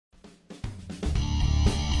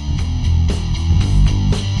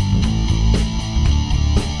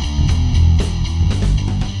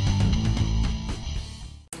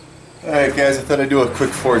Alright guys, I thought I'd do a quick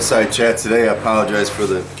Forgeside chat today. I apologize for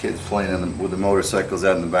the kids playing with the motorcycles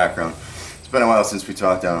out in the background. It's been a while since we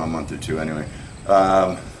talked, down a month or two anyway.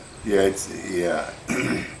 I don't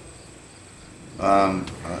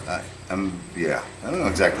know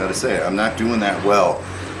exactly how to say it. I'm not doing that well.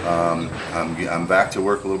 I'm back to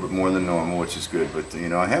work a little bit more than normal, which is good, but you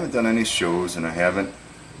know, I haven't done any shows and I haven't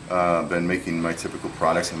been making my typical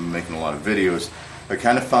products. I've been making a lot of videos. I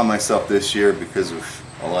kind of found myself this year, because of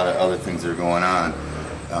a lot of other things that are going on,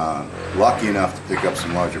 lucky enough to pick up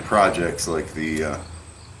some larger projects like the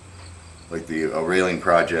railing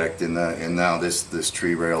project and now this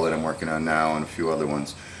tree rail that I'm working on now, and a few other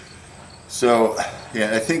ones. So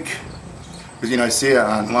yeah, I think, because you know, I see it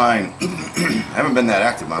online. I haven't been that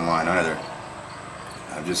active online either.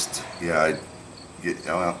 I just, I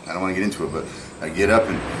don't want to get into it, but I get up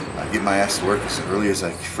and I get my ass to work as early as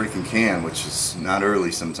I freaking can, which is not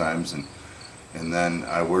early sometimes, and then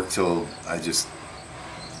I work till and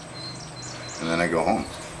then I go home,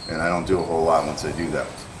 and I don't do a whole lot once I do that.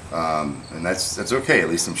 And that's okay. At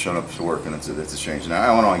least I'm showing up to work, and that's a change. Now I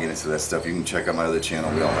don't want to get into that stuff. You can check out my other channel.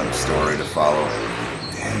 We all have a story to follow.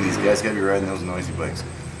 Damn, these guys gotta be riding those noisy bikes.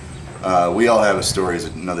 We all have a story. Is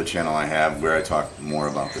another channel I have where I talk more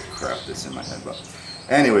about the crap that's in my head. But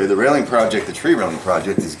anyway, the railing project, the tree railing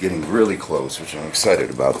project, is getting really close, which I'm excited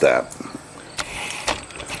about that.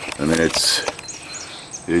 I mean,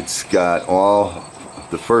 it's got all,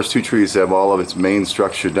 the first two trees have all of its main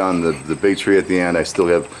structure done. The big tree at the end, I still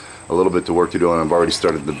have a little bit to work to do, and I've already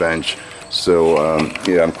started the bench. So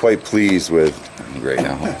yeah, I'm quite pleased with. Great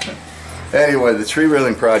now. Anyway, the tree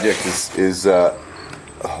railing project is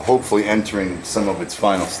hopefully entering some of its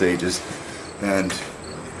final stages, and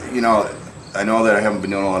you know, I know that I haven't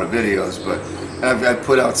been doing a lot of videos, but I've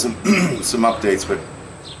put out some some updates. But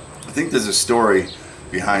I think there's a story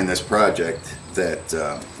behind this project that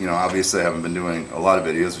you know, obviously I haven't been doing a lot of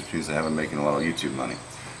videos, which means I haven't been making a lot of YouTube money,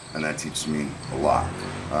 and that teaches me a lot.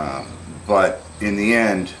 But in the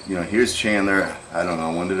end, you know, here's Chandler. I don't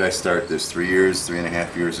know, when did I start this?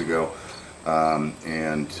 3.5 years ago,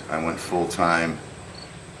 and I went full time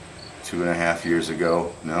 2.5 years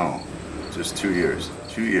ago. No, just 2 years.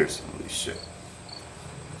 2 years. Holy shit!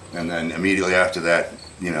 And then immediately after that,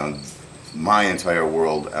 you know, my entire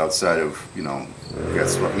world outside of, you know,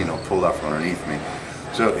 gets, you know, pulled out from underneath me.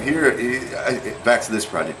 So here, back to this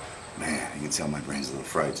project. Man, you can tell my brain's a little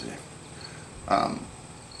fried today.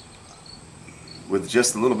 With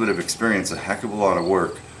just a little bit of experience, a heck of a lot of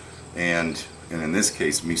work, and in this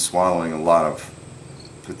case, me swallowing a lot of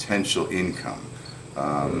potential income.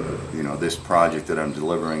 You know, this project that I'm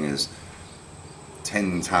delivering is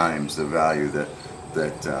 10 times the value that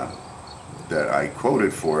I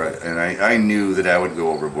quoted for it, and I knew that I would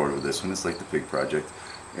go overboard with this one. It's like the pig project,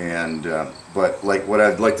 and but like what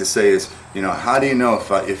I'd like to say is, you know, how do you know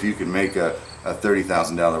if you can make a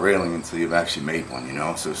 $30,000 railing until you've actually made one? You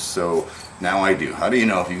know, so now I do. How do you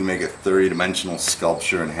know if you can make a 30-dimensional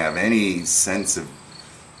sculpture and have any sense of,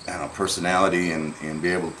 I don't know, personality and be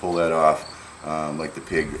able to pull that off like the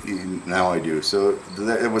pig? Now I do. So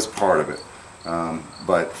it was part of it.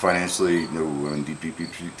 But financially, no, we're in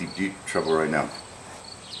deep trouble right now.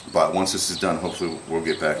 But once this is done, hopefully we'll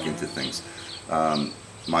get back into things.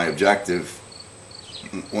 My objective,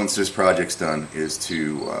 once this project's done, is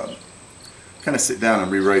to kind of sit down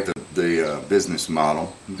and rewrite the business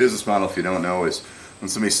model. The business model, if you don't know, is when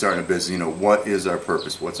somebody's starting a business, you know, what is our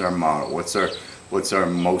purpose? What's our model? What's our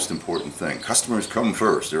most important thing? Customers come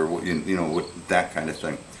first, or you know, that kind of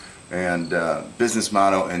thing. And business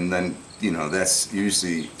model, and then, you know, that's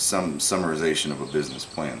usually some summarization of a business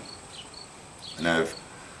plan. And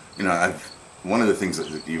one of the things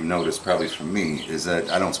that you've noticed probably from me is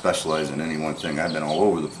that I don't specialize in any one thing. I've been all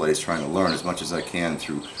over the place trying to learn as much as I can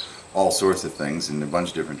through all sorts of things in a bunch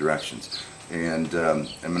of different directions. And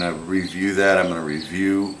I'm going to review that. I'm going to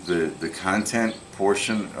review the content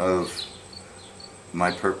portion of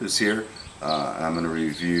my purpose here. I'm going to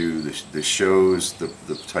review the shows,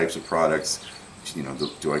 the types of products. You know,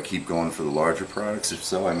 do I keep going for the larger products? If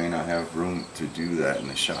so, I may not have room to do that in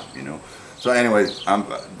the shop, you know. So anyway,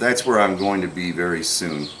 that's where I'm going to be very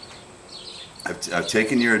soon. I've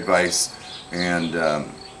taken your advice, and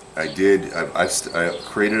I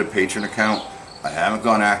created a Patreon account. I haven't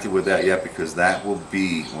gone active with that yet, because that will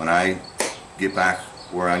be when I get back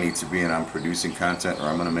where I need to be and I'm producing content, or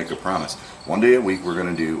I'm going to make a promise. One day a week we're going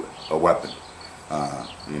to do a weapon.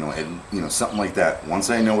 You know, and you know, something like that. Once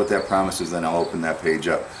I know what that promise is, then I'll open that page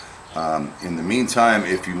up. In the meantime,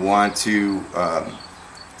 if you want to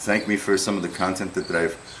thank me for some of the content that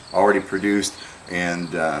I've already produced, and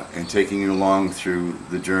taking you along through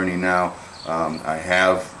the journey now, I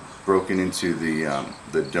have broken into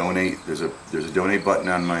the donate. There's a donate button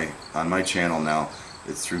on my channel now.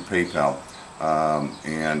 It's through PayPal,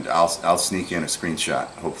 and I'll sneak in a screenshot,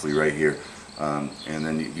 hopefully right here, and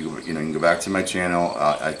then you can go back to my channel.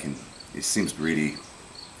 It seems greedy.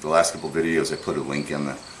 The last couple videos I put a link in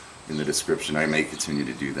the description. I may continue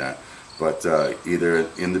to do that, but either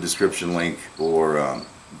in the description link or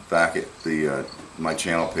back at the my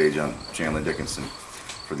channel page on Chandler Dickinson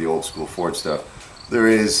for the old school Forge stuff. There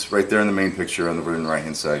is, right there in the main picture on the right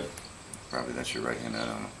hand side, probably that's your right hand, I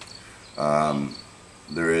don't know.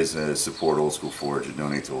 There is a support Old School Forge, a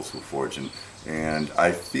donate to Old School Forge, and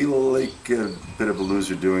I feel like a bit of a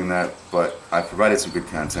loser doing that, but I provided some good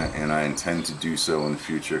content and I intend to do so in the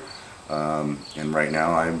future. And right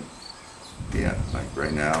now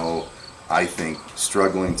I think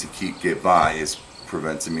struggling to get by is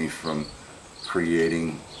preventing me from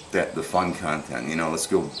creating the fun content. Let's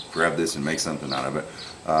go grab this and make something out of it.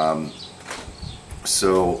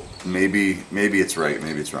 So maybe it's right,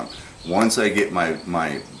 maybe it's wrong. Once I get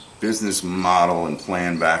my business model and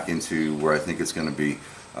plan back into where I think it's going to be,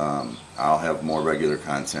 I'll have more regular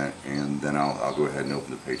content, and then I'll go ahead and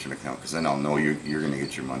open the Patreon account, because then I'll know you're going to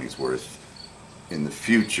get your money's worth in the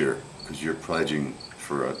future, because you're pledging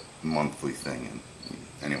for a monthly thing. And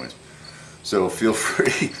anyways, so feel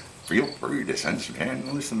free to send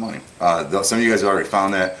some money. Some of you guys already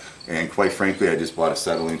found that, and quite frankly, I just bought a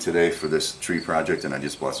settling today for this tree project, and I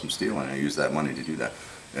just bought some steel, and I used that money to do that,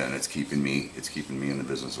 and it's keeping me in the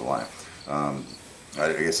business alive. I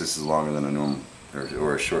guess this is longer than a normal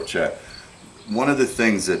or a short chat. One of the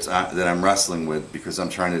things that I'm wrestling with, because I'm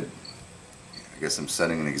trying to, I guess I'm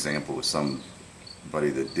setting an example with somebody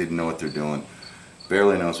that didn't know what they're doing,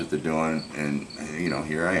 barely knows what they're doing, and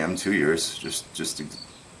here I am, 2 years, just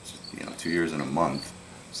 2 years and a month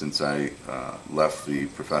since I left the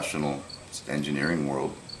professional engineering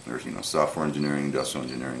world, or software engineering, industrial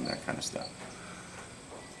engineering, that kind of stuff.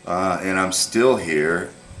 And I'm still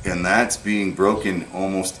here, and that's being broken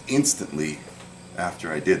almost instantly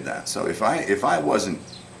after I did that. So if I wasn't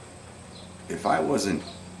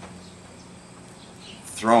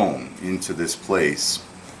thrown into this place,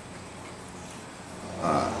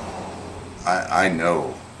 I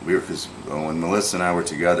know. Because when Melissa and I were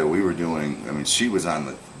together, we were doing, she was on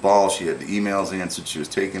the ball, she had the emails answered, she was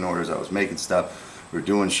taking orders, I was making stuff, we were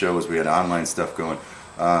doing shows, we had online stuff going.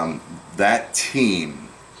 That team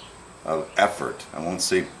of effort, I won't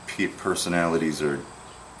say personalities or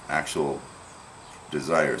actual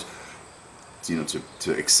desires,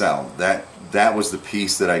 to excel, that was the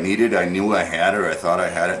piece that I needed. I knew I had it, or I thought I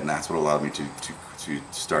had it, and that's what allowed me to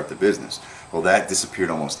start the business. Well, that disappeared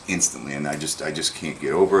almost instantly, and I just can't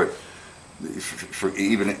get over it. For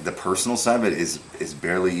even the personal side of it is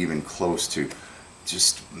barely even close to,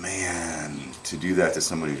 man, to do that to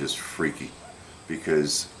somebody just freaky,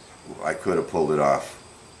 because I could have pulled it off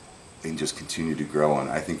and just continued to grow, and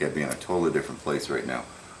I think I'd be in a totally different place right now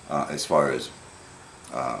as far as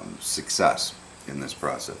success in this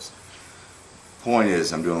process. Point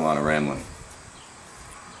is, I'm doing a lot of rambling.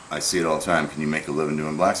 I see it all the time. Can you make a living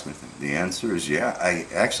doing blacksmithing? The answer is yeah. I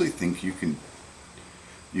actually think you can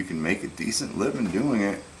make a decent living doing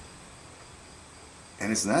it,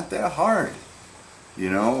 and it's not that hard.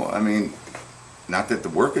 Not that the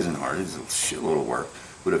work isn't hard. It's a shitload of work.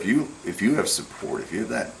 But if you have support, if you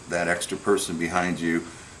have that extra person behind you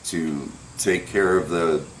to take care of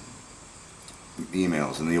the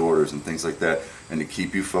emails and the orders and things like that, and to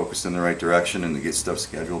keep you focused in the right direction and to get stuff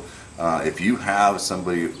scheduled, if you have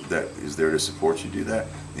somebody that is there to support you do that,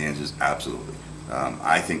 the answer is absolutely.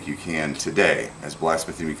 I think you can today, as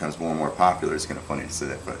blacksmithing becomes more and more popular. It's kind of funny to say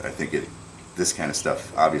that, but I think this kind of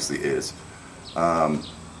stuff obviously is.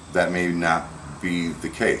 That may not be the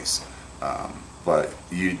case, but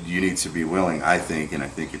you need to be willing, I think, and I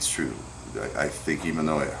think it's true. I think even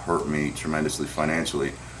though it hurt me tremendously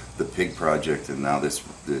financially, the pig project and now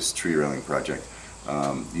this tree railing project,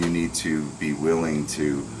 you need to be willing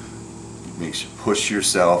to push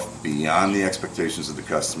yourself beyond the expectations of the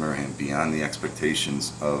customer and beyond the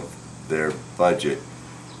expectations of their budget,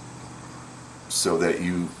 so that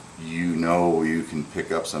you can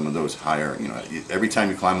pick up some of those higher. Every time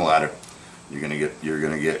you climb a ladder, you're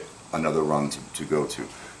gonna get another rung to go to.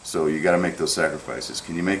 So you got to make those sacrifices.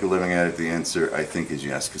 Can you make a living at it? The answer, I think, is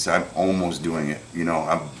yes, because I'm almost doing it.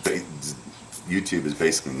 YouTube is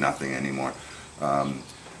basically nothing anymore, and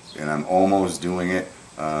I'm almost doing it.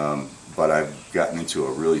 But I've gotten into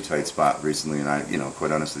a really tight spot recently, and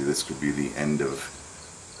quite honestly, this could be the end of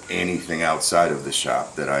anything outside of the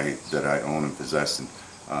shop that I own and possess,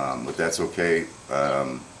 but that's okay,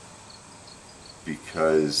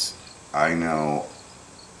 because I know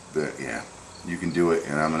yeah, you can do it,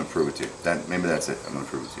 and I'm going to prove it to you. Maybe that's it. I'm going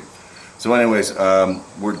to prove it to you. So anyways, I'm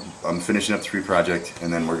finishing up the tree project,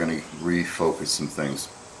 and then we're going to refocus some things.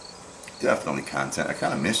 Definitely content. I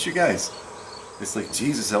kind of missed you guys. It's like,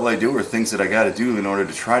 Jesus, all I do are things that I got to do in order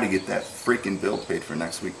to try to get that freaking bill paid for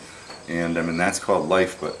next week. And I mean, that's called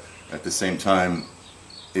life, but at the same time,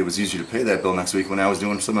 it was easier to pay that bill next week when I was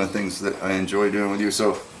doing some of the things that I enjoy doing with you.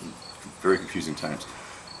 So, very confusing times.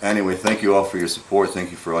 Anyway, thank you all for your support.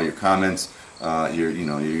 Thank you for all your comments.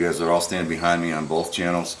 You guys are all standing behind me on both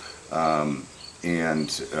channels. You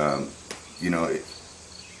know,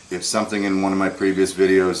 if something in one of my previous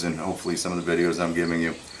videos, and hopefully some of the videos I'm giving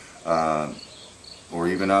you, or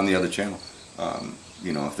even on the other channel,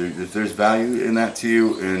 you know, if there's value in that to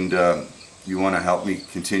you, and you want to help me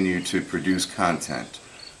continue to produce content,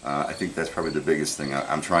 I think that's probably the biggest thing.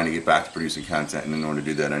 I'm trying to get back to producing content, and in order to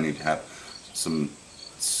do that, I need to have some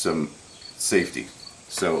safety.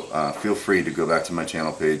 So feel free to go back to my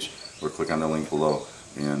channel page or click on the link below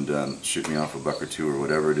and shoot me off $1 or $2 or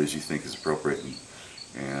whatever it is you think is appropriate.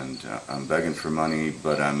 And I'm begging for money,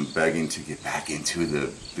 but I'm begging to get back into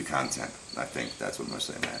the content. I think that's what most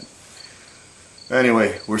of them had.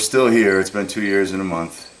 Anyway, we're still here. It's been 2 years and a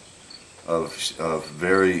month of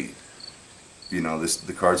very, you know,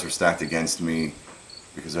 the cards were stacked against me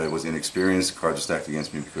because I was inexperienced. The cards were stacked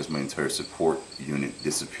against me because my entire support unit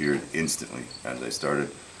disappeared instantly as I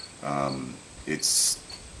started.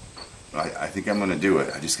 I think I'm going to do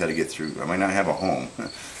it. I just got to get through. I might not have a home.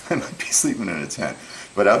 I might be sleeping in a tent.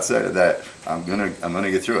 But outside of that, I'm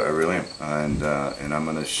gonna get through it. I really am. And I'm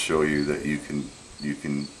gonna show you that you can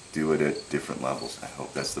do it at different levels. I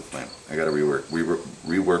hope that's the plan. I got to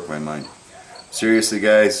rework my mind. Seriously,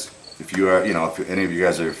 guys, if you are, you know, if any of you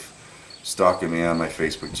guys are stalking me on my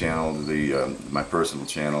Facebook channel, my personal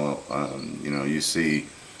channel, you know, you see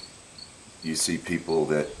people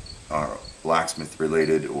that are blacksmith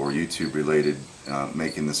related or YouTube related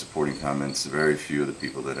making the supporting comments. Very few of the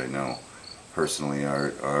people that I know personally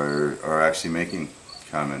are actually making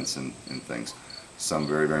comments and things. Some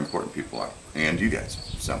very, very important people are, and you guys.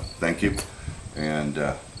 So thank you, and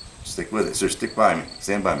stick with it. So stick by me,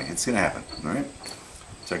 stand by me. It's gonna happen. All right.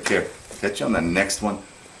 Take care. Catch you on the next one,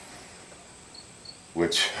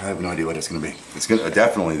 which I have no idea what it's gonna be. It's gonna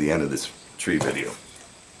definitely the end of this tree video.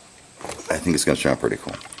 I think it's gonna turn out pretty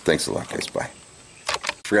cool. Thanks a lot, guys. Bye.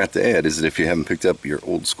 Forgot to add is that if you haven't picked up your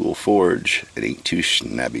old school Forge, it ain't too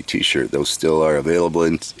shabby t-shirt, those still are available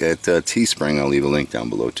at Teespring. I'll leave a link down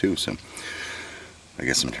below too. So I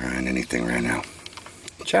guess I'm trying anything right now.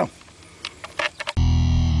 Ciao.